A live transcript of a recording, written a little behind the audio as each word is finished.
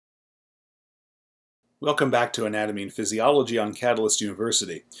Welcome back to Anatomy and Physiology on Catalyst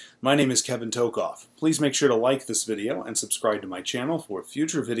University. My name is Kevin Tokoph. Please make sure to like this video and subscribe to my channel for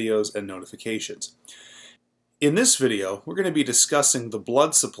future videos and notifications. In this video, we're going to be discussing the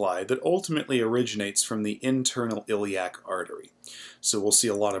blood supply that ultimately originates from the internal iliac artery. So we'll see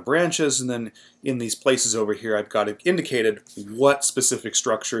a lot of branches, and then in these places over here I've got it indicated what specific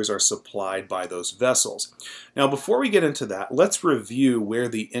structures are supplied by those vessels. Now before we get into that, let's review where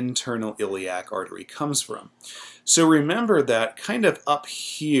the internal iliac artery comes from. So remember that kind of up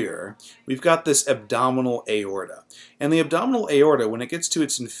here, we've got this abdominal aorta. And the abdominal aorta, when it gets to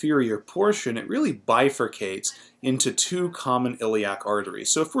its inferior portion, it really bifurcates into two common iliac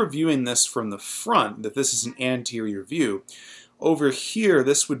arteries. So if we're viewing this from the front, that this is an anterior view, over here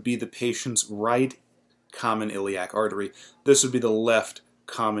this would be the patient's right common iliac artery. This would be the left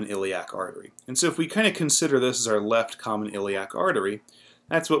common iliac artery. And so if we kind of consider this as our left common iliac artery,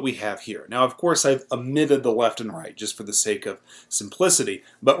 that's what we have here. Now, of course, I've omitted the left and right just for the sake of simplicity,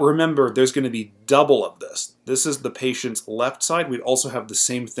 but remember, there's going to be double of this. This is the patient's left side. We'd also have the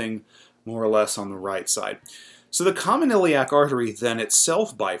same thing more or less on the right side. So the common iliac artery then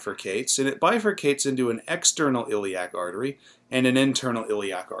itself bifurcates, and it bifurcates into an external iliac artery and an internal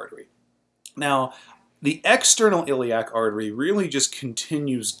iliac artery. Now, the external iliac artery really just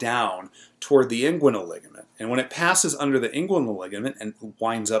continues down toward the inguinal ligament. And when it passes under the inguinal ligament and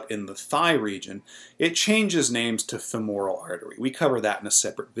winds up in the thigh region, it changes names to femoral artery. We cover that in a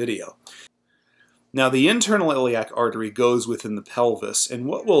separate video. Now the internal iliac artery goes within the pelvis, and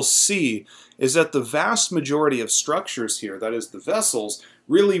what we'll see is that the vast majority of structures here, that is the vessels,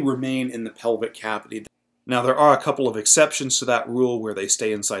 really remain in the pelvic cavity. Now there are a couple of exceptions to that rule where they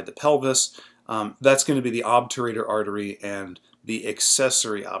stay inside the pelvis. That's going to be the obturator artery and the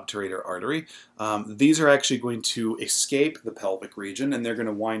accessory obturator artery. These are actually going to escape the pelvic region, and they're going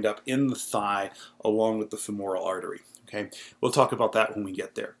to wind up in the thigh along with the femoral artery. Okay, we'll talk about that when we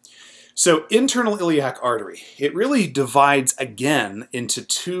get there. So internal iliac artery, it really divides again into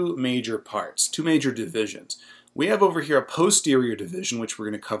two major parts, two major divisions. We have over here a posterior division, which we're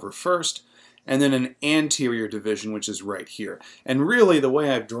going to cover first, and then an anterior division, which is right here. And really, the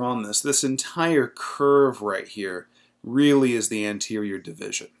way I've drawn this entire curve right here really is the anterior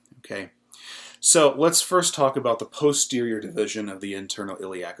division. Okay, so let's first talk about the posterior division of the internal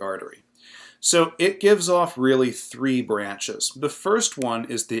iliac artery. So it gives off really three branches. The first one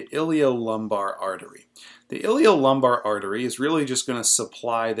is the iliolumbar artery. The iliolumbar artery is really just going to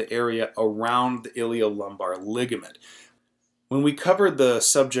supply the area around the iliolumbar ligament. When we covered the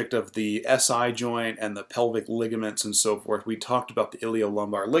subject of the SI joint and the pelvic ligaments and so forth, we talked about the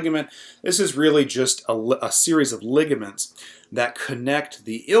iliolumbar ligament. This is really just a series of ligaments that connect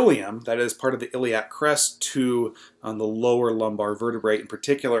the ilium, that is part of the iliac crest, to the lower lumbar vertebrae, in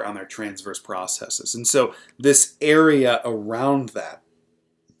particular on their transverse processes. And so this area around that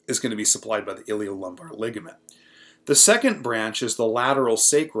is going to be supplied by the iliolumbar ligament. The second branch is the lateral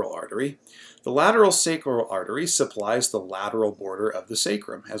sacral artery. The lateral sacral artery supplies the lateral border of the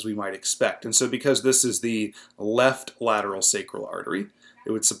sacrum, as we might expect. And so because this is the left lateral sacral artery,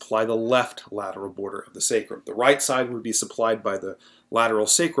 it would supply the left lateral border of the sacrum. The right side would be supplied by the lateral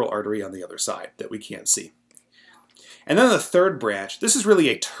sacral artery on the other side that we can't see. And then the third branch, this is really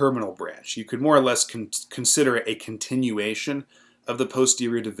a terminal branch. You could more or less consider it a continuation of the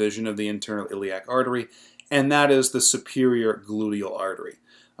posterior division of the internal iliac artery, and that is the superior gluteal artery.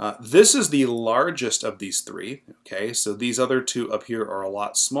 This is the largest of these three, okay, so these other two up here are a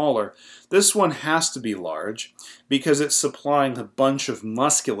lot smaller. This one has to be large because it's supplying a bunch of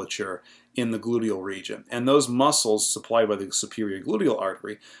musculature in the gluteal region, and those muscles supplied by the superior gluteal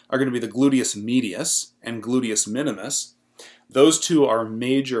artery are going to be the gluteus medius and gluteus minimus. Those two are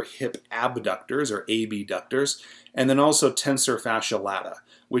major hip abductors or abductors, and then also tensor fascia lata,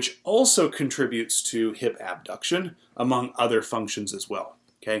 which also contributes to hip abduction, among other functions as well.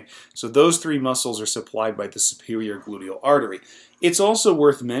 Okay, so those three muscles are supplied by the superior gluteal artery. It's also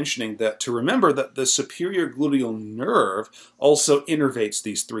worth mentioning that to remember that the superior gluteal nerve also innervates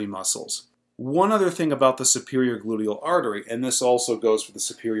these three muscles. One other thing about the superior gluteal artery, and this also goes for the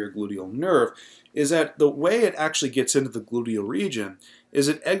superior gluteal nerve, is that the way it actually gets into the gluteal region is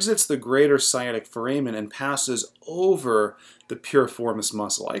it exits the greater sciatic foramen and passes over the piriformis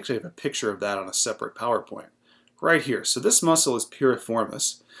muscle. I actually have a picture of that on a separate PowerPoint. Right here. So this muscle is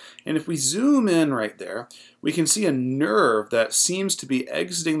piriformis, and if we zoom in right there, we can see a nerve that seems to be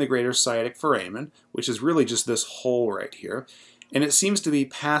exiting the greater sciatic foramen, which is really just this hole right here, and it seems to be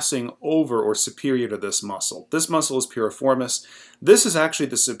passing over or superior to this muscle. This muscle is piriformis. This is actually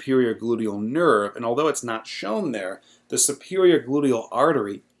the superior gluteal nerve, and although it's not shown there, the superior gluteal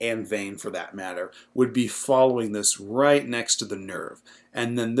artery, and vein for that matter, would be following this right next to the nerve.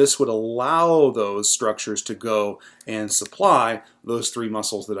 And then this would allow those structures to go and supply those three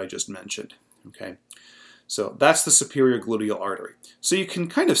muscles that I just mentioned. Okay, so that's the superior gluteal artery. So you can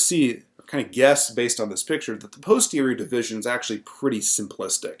kind of see, kind of guess based on this picture, that the posterior division is actually pretty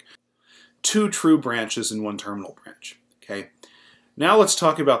simplistic. Two true branches and one terminal branch. Okay. Now let's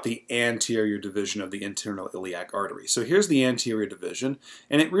talk about the anterior division of the internal iliac artery. So here's the anterior division,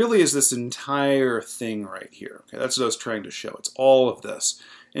 and it really is this entire thing right here. Okay, that's what I was trying to show. It's all of this.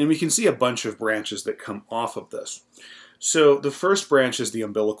 And we can see a bunch of branches that come off of this. So the first branch is the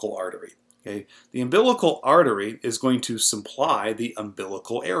umbilical artery. Okay, the umbilical artery is going to supply the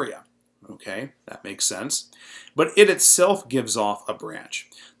umbilical area. Okay, that makes sense. But it itself gives off a branch.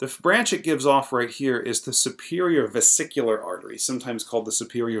 The branch it gives off right here is the superior vesicular artery, sometimes called the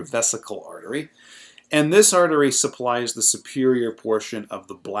superior vesical artery. And this artery supplies the superior portion of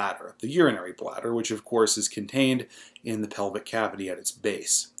the bladder, the urinary bladder, which of course is contained in the pelvic cavity at its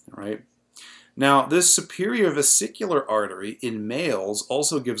base. Right? Now, this superior vesicular artery in males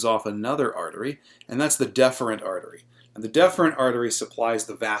also gives off another artery, and that's the deferent artery. And the deferent artery supplies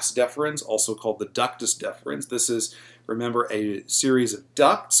the vas deferens, also called the ductus deferens. This is, remember, a series of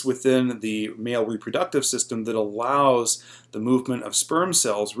ducts within the male reproductive system that allows the movement of sperm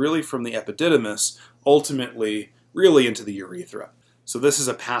cells really from the epididymis, ultimately really into the urethra. So this is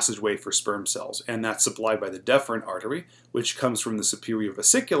a passageway for sperm cells, and that's supplied by the deferent artery, which comes from the superior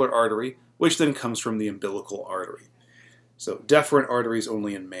vesicular artery, which then comes from the umbilical artery. So deferent arteries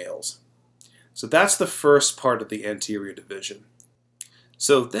only in males. So that's the first part of the anterior division.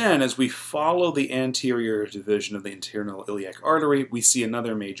 So then, as we follow the anterior division of the internal iliac artery, we see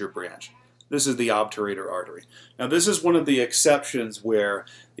another major branch. This is the obturator artery. Now this is one of the exceptions where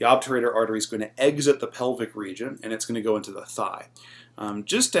the obturator artery is going to exit the pelvic region and it's going to go into the thigh.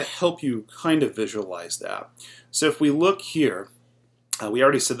 Just to help you kind of visualize that. So if we look here, we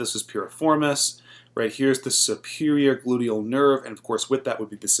already said this was piriformis. Right, here's the superior gluteal nerve, and of course with that would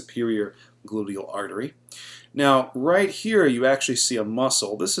be the superior gluteal artery. Now, right here you actually see a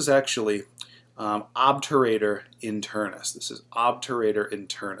muscle. This is actually obturator internus. This is obturator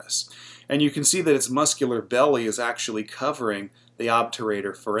internus. And you can see that its muscular belly is actually covering the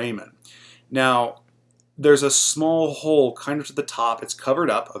obturator foramen. Now, there's a small hole kind of to the top. It's covered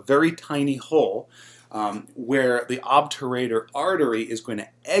up, a very tiny hole, where the obturator artery is going to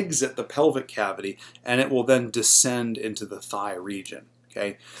exit the pelvic cavity and it will then descend into the thigh region.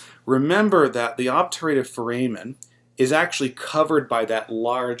 Okay? Remember that the obturator foramen is actually covered by that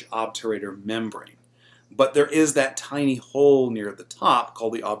large obturator membrane. But there is that tiny hole near the top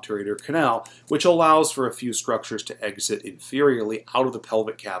called the obturator canal, which allows for a few structures to exit inferiorly out of the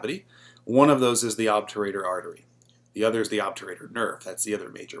pelvic cavity. One of those is the obturator artery. The other is the obturator nerve. That's the other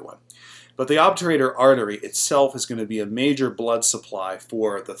major one. But the obturator artery itself is going to be a major blood supply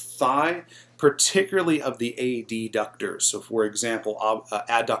for the thigh, particularly of the adductors. So for example,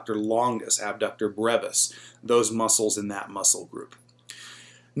 adductor longus, abductor brevis, those muscles in that muscle group.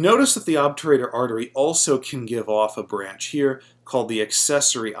 Notice that the obturator artery also can give off a branch here called the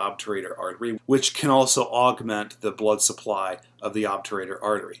accessory obturator artery, which can also augment the blood supply of the obturator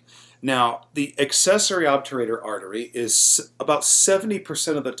artery. Now, the accessory obturator artery is about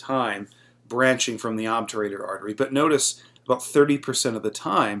 70% of the time branching from the obturator artery, but notice about 30% of the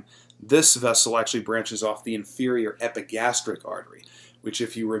time this vessel actually branches off the inferior epigastric artery, which,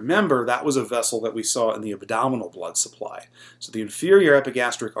 if you remember, that was a vessel that we saw in the abdominal blood supply. So the inferior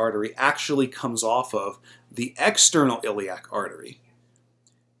epigastric artery actually comes off of the external iliac artery,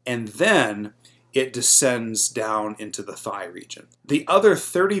 and then it descends down into the thigh region. The other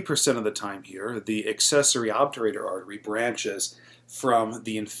 30% of the time here, the accessory obturator artery branches from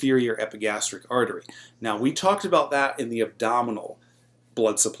the inferior epigastric artery. Now, we talked about that in the abdominal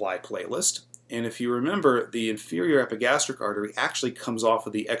blood supply playlist. And if you remember, the inferior epigastric artery actually comes off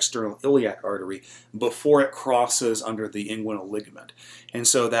of the external iliac artery before it crosses under the inguinal ligament. And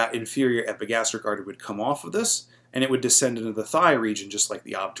so that inferior epigastric artery would come off of this, and it would descend into the thigh region just like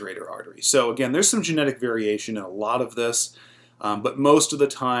the obturator artery. So again, there's some genetic variation in a lot of this, but most of the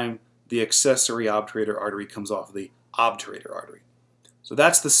time, the accessory obturator artery comes off of the obturator artery. So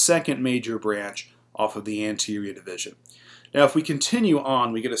that's the second major branch off of the anterior division. Now, if we continue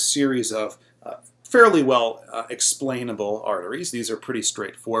on, we get a series of fairly well explainable arteries. These are pretty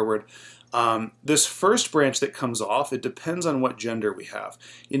straightforward. This first branch that comes off, it depends on what gender we have.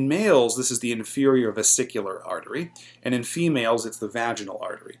 In males, this is the inferior vesicular artery, and in females, it's the vaginal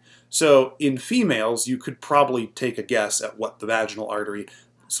artery. So in females, you could probably take a guess at what the vaginal artery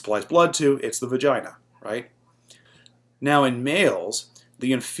supplies blood to. It's the vagina, right? Now in males,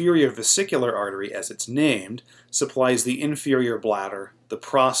 the inferior vesicular artery, as it's named, supplies the inferior bladder, the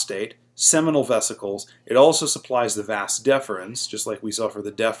prostate, seminal vesicles. It also supplies the vas deferens, just like we saw for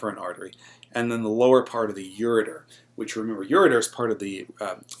the deferent artery, and then the lower part of the ureter, which, remember, ureter is part of the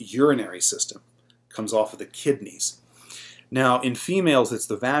urinary system, comes off of the kidneys. Now in females, it's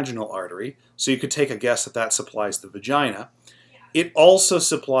the vaginal artery, so you could take a guess that that supplies the vagina. It also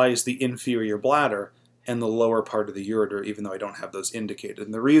supplies the inferior bladder and the lower part of the ureter, even though I don't have those indicated.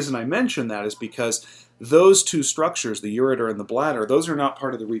 And the reason I mention that is because those two structures, the ureter and the bladder, those are not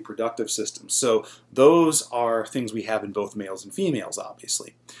part of the reproductive system. So those are things we have in both males and females,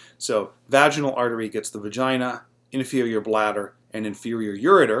 obviously. So vaginal artery gets the vagina, inferior bladder, and inferior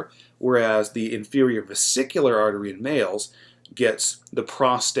ureter, whereas the inferior vesicular artery in males gets the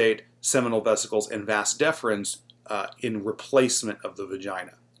prostate, seminal vesicles, and vas deferens in replacement of the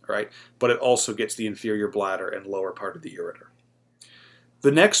vagina. Right? But it also gets the inferior bladder and lower part of the ureter.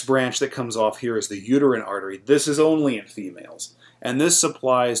 The next branch that comes off here is the uterine artery. This is only in females, and this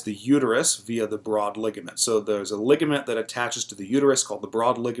supplies the uterus via the broad ligament. So there's a ligament that attaches to the uterus called the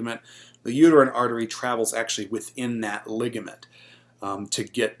broad ligament. The uterine artery travels actually within that ligament to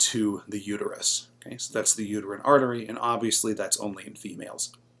get to the uterus. Okay? So that's the uterine artery, and obviously that's only in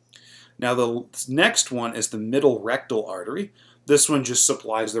females. Now the next one is the middle rectal artery. This one just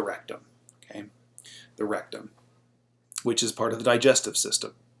supplies the rectum, okay? The rectum, which is part of the digestive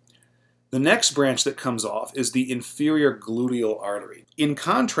system. The next branch that comes off is the inferior gluteal artery. In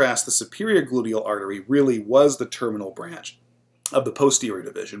contrast, the superior gluteal artery really was the terminal branch of the posterior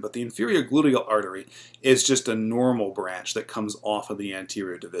division, but the inferior gluteal artery is just a normal branch that comes off of the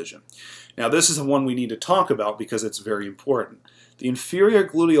anterior division. Now this is the one we need to talk about because it's very important. The inferior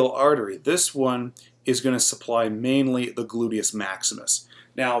gluteal artery, this one is going to supply mainly the gluteus maximus.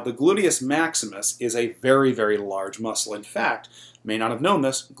 Now, the gluteus maximus is a very, very large muscle. In fact, you may not have known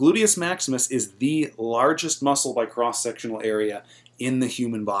this, gluteus maximus is the largest muscle by cross-sectional area in the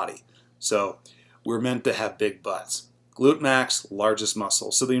human body. So, we're meant to have big butts. Glute max, largest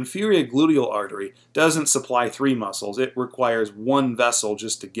muscle. So the inferior gluteal artery doesn't supply 3 muscles. It requires 1 vessel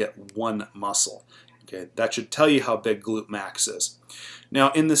just to get 1 muscle. Okay, that should tell you how big glute max is.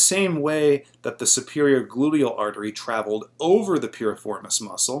 Now, in the same way that the superior gluteal artery traveled over the piriformis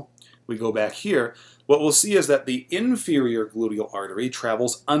muscle, we go back here, what we'll see is that the inferior gluteal artery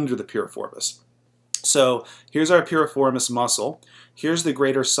travels under the piriformis. So here's our piriformis muscle. Here's the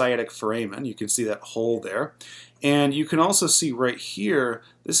greater sciatic foramen. You can see that hole there. And you can also see right here,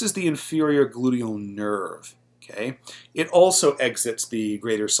 this is the inferior gluteal nerve. Okay. It also exits the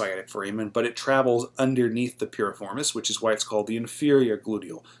greater sciatic foramen, but it travels underneath the piriformis, which is why it's called the inferior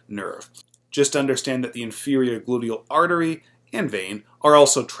gluteal nerve. Just understand that the inferior gluteal artery and vein are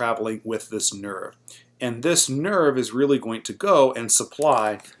also traveling with this nerve. And this nerve is really going to go and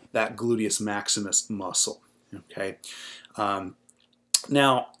supply that gluteus maximus muscle. Okay.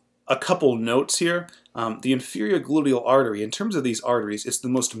 Now, a couple notes here. The inferior gluteal artery, in terms of these arteries, it's the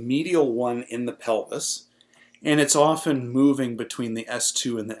most medial one in the pelvis. And it's often moving between the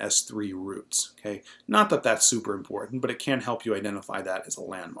S2 and the S3 roots. Okay? Not that that's super important, but it can help you identify that as a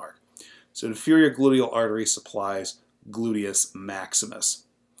landmark. So inferior gluteal artery supplies gluteus maximus.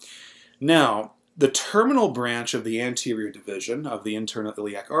 Now, the terminal branch of the anterior division of the internal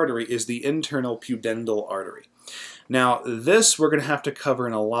iliac artery is the internal pudendal artery. Now, this we're going to have to cover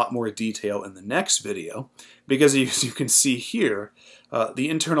in a lot more detail in the next video, because as you can see here, the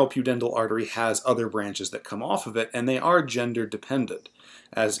internal pudendal artery has other branches that come off of it, and they are gender dependent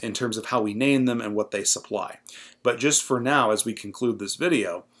as in terms of how we name them and what they supply. But just for now, as we conclude this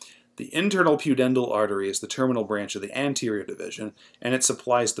video, the internal pudendal artery is the terminal branch of the anterior division, and it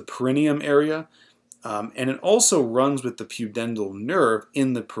supplies the perineum area, and it also runs with the pudendal nerve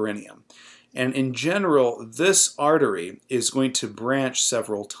in the perineum. And in general, this artery is going to branch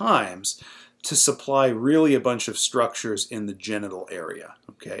several times to supply really a bunch of structures in the genital area,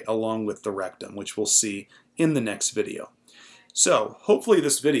 okay, along with the rectum, which we'll see in the next video. So, hopefully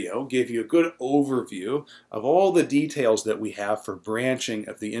this video gave you a good overview of all the details that we have for branching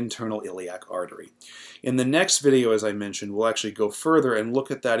of the internal iliac artery. In the next video, as I mentioned, we'll actually go further and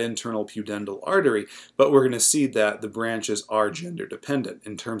look at that internal pudendal artery, but we're going to see that the branches are gender dependent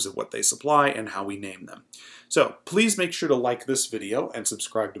in terms of what they supply and how we name them. So, please make sure to like this video and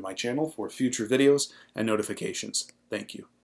subscribe to my channel for future videos and notifications. Thank you.